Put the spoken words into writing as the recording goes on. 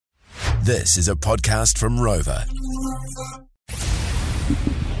This is a podcast from Rover.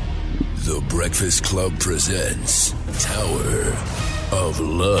 The Breakfast Club presents Tower of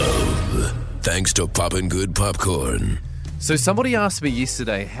Love. Thanks to Poppin' Good Popcorn. So somebody asked me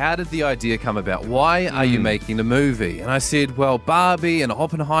yesterday, how did the idea come about? Why are you making a movie? And I said, well, Barbie and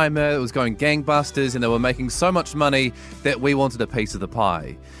Oppenheimer, it was going gangbusters and they were making so much money that we wanted a piece of the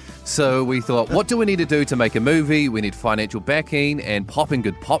pie. So we thought, what do we need to do to make a movie? We need financial backing, and Poppin'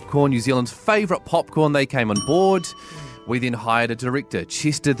 Good Popcorn, New Zealand's favourite popcorn, they came on board. We then hired a director,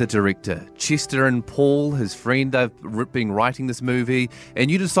 Chester the director. Chester and Paul, his friend, they've been writing this movie, and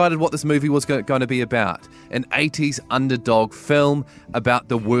you decided what this movie was going to be about. An 80s underdog film about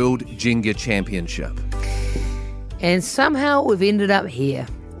the World Jenga Championship. And somehow we've ended up here,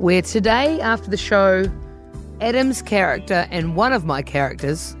 where today, after the show, Adam's character and one of my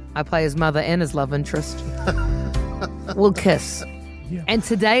characters, I play his mother and his love interest, will kiss. Yeah. And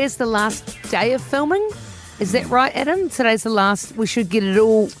today is the last day of filming? Is that right, Adam? Today's the last. We should get it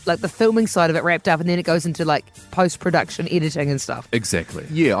all, like the filming side of it, wrapped up, and then it goes into like post-production editing and stuff. Exactly.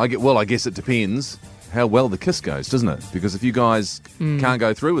 Yeah, I guess it depends how well the kiss goes, doesn't it? Because if you guys can't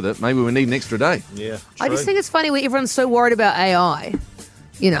go through with it, maybe we need an extra day. Yeah, true. I just think it's funny where everyone's so worried about AI.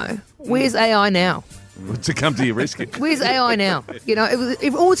 You know, where's AI now? To come to your rescue. Where's AI now? You know,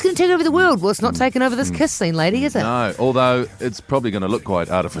 it's going to take over the world. Well, it's not taking over this kiss scene, lady, is it? No, although it's probably going to look quite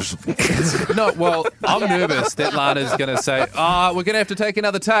artificial. No, well, I'm nervous that Lana's going to say, we're going to have to take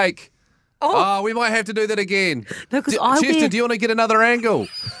another take. We might have to do that again. No, because Chester, do you want to get another angle?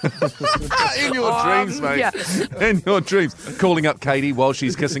 In your dreams, mate. Yeah. In your dreams. Calling up Katie while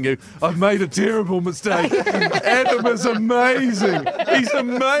she's kissing you. I've made a terrible mistake. Adam is amazing. He's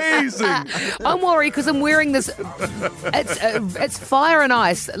amazing. I'm worried because I'm wearing this. It's Fire and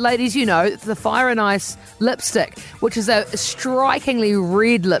Ice, ladies. You know the Fire and Ice lipstick, which is a strikingly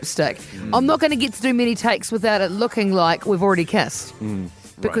red lipstick. I'm not going to get to do many takes without it looking like we've already kissed.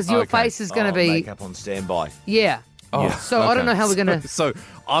 Because your face is going to be makeup on standby. Yeah. So I don't know how we're going to. So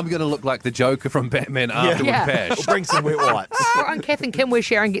I'm going to look like the Joker from Batman after Yeah. we pash. We'll bring some wet wipes. I'm Kath and Kim where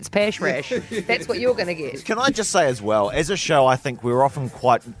Sharon gets pash rash. That's what you're going to get. Can I just say as well, as a show, I think we're often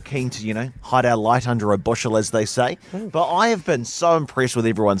quite keen to, hide our light under a bushel, as they say. But I have been so impressed with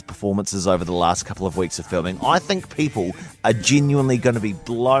everyone's performances over the last couple of weeks of filming. I think people are genuinely going to be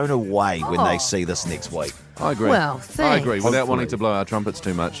blown away when they see this next week. I agree. Well, I thanks. agree. Without wanting to blow our trumpets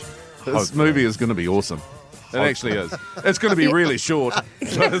too much. This movie is going to be awesome. It actually is. It's going to be really short,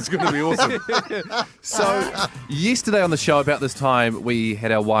 but it's going to be awesome. So yesterday on the show about this time, we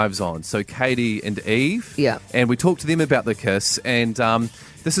had our wives on. So Katie and Eve. Yeah. And we talked to them about the kiss. And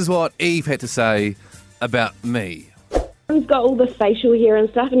this is what Eve had to say about me. He's got all the facial hair and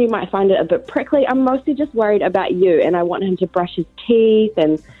stuff, and you might find it a bit prickly. I'm mostly just worried about you, and I want him to brush his teeth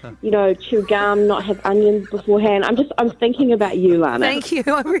and, chew gum, not have onions beforehand. I'm thinking about you, Lana. Thank you.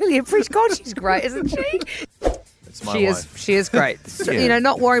 I really appreciate. God, she's great, isn't she? It's my wife. She is great. So,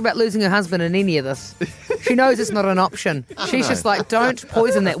 not worrying about losing her husband in any of this. She knows it's not an option. She's just like, don't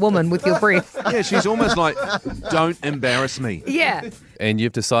poison that woman with your breath. Yeah, she's almost like, don't embarrass me. Yeah. And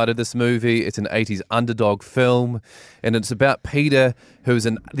you've decided this movie, it's an 80s underdog film, and it's about Peter, who's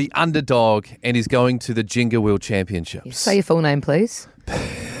the underdog, and he's going to the Jenga World Championships. Say your full name, please.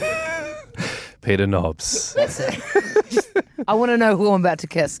 Peter Nobbs. That's it. I want to know who I'm about to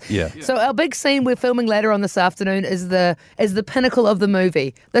kiss. Yeah. So our big scene we're filming later on this afternoon is the pinnacle of the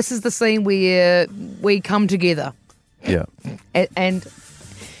movie. This is the scene where we come together. Yeah. And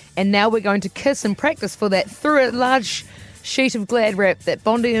now we're going to kiss and practice for that through a large sheet of Glad wrap that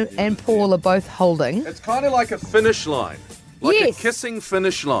Bondi and Paul are both holding. It's kind of like a finish line. Like Yes. a kissing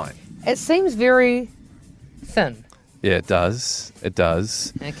finish line. It seems very thin. Yeah, it does. It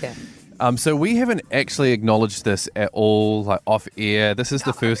does. Okay. So we haven't actually acknowledged this at all, like off air. This is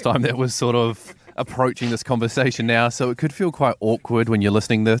the first time that we're sort of approaching this conversation now, so it could feel quite awkward when you're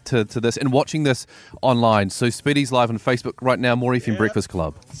listening to this and watching this online. So Speedy's live on Facebook right now, More FM Breakfast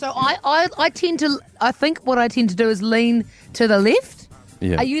Club. So I think what I tend to do is lean to the left.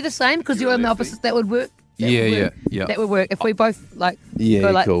 Yeah. Are you the same? Because you're on the opposite. That would work. Yeah. That would work if we both go Yeah,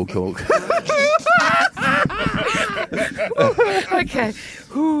 like. cool. Okay.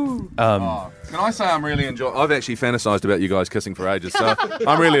 Can I say I'm really enjoying... I've actually fantasised about you guys kissing for ages, so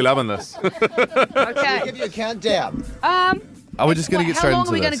I'm really loving this. Okay. Give you a countdown. Are we just going to get straight into this? How long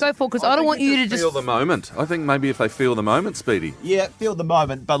are we going to go for? Because I don't want you to just... feel the moment. I think maybe if they feel the moment, Speedy. Yeah, feel the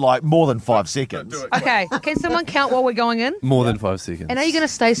moment, but like more than 5 seconds. Okay. Can someone count while we're going in? More than 5 seconds. And are you going to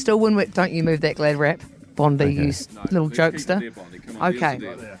stay still when we... Don't you move that Glad wrap, Bondi, you little jokester. Okay.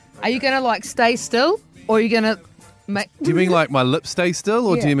 Are you going to like stay still, or are you going to Do you mean like my lips stay still,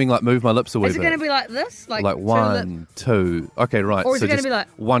 or do Yeah. you mean like move my lips away? Is it going to be like this? like two 1, 2? Okay, right. Or is so it gonna just be like-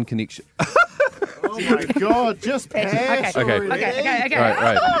 one connection? Oh my God, just pass. Okay. already. Okay.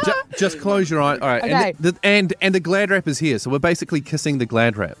 Right. Just close your eye. All right. Okay. And the Glad wrap is here, so we're basically kissing the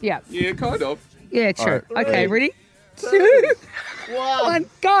Glad wrap. Yeah. Yeah, kind of. Yeah, true. All right. Okay, ready? 2, 1,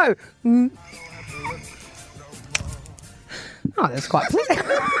 go. Oh, that's quite pleasant.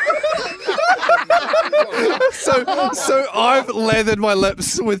 So I've lathered my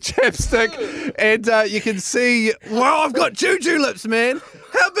lips with chapstick, and you can see. Wow, I've got juju lips, man.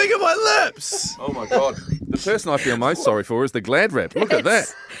 How big are my lips? Oh my God. The person I feel most sorry for is the Glad wrap. Look at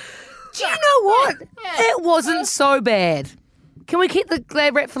that. Do you know what? It wasn't so bad. Can we keep the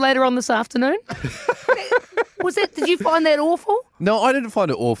Glad wrap for later on this afternoon? Did you find that awful? No, I didn't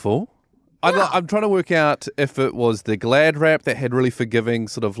find it awful. I'm trying to work out if it was the Glad wrap that had really forgiving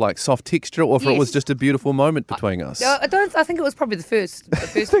sort of like soft texture, or if it Yes. was just a beautiful moment between us. I think it was probably the first.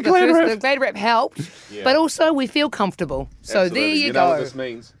 The Glad wrap helped, but also we feel comfortable. So there you know go. what this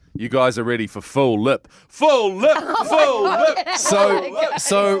means? You guys are ready for full lip. Full lip. Full lip.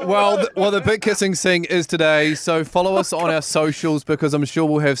 Well, the big kissing scene is today. So follow us on our socials, because I'm sure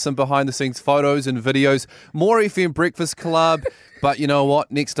we'll have some behind the scenes photos and videos. More FM Breakfast Club. But you know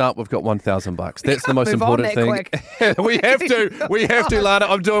what? Next up, we've got $1,000. That's the most Move on important that thing. We have to, Lana.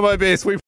 I'm doing my best.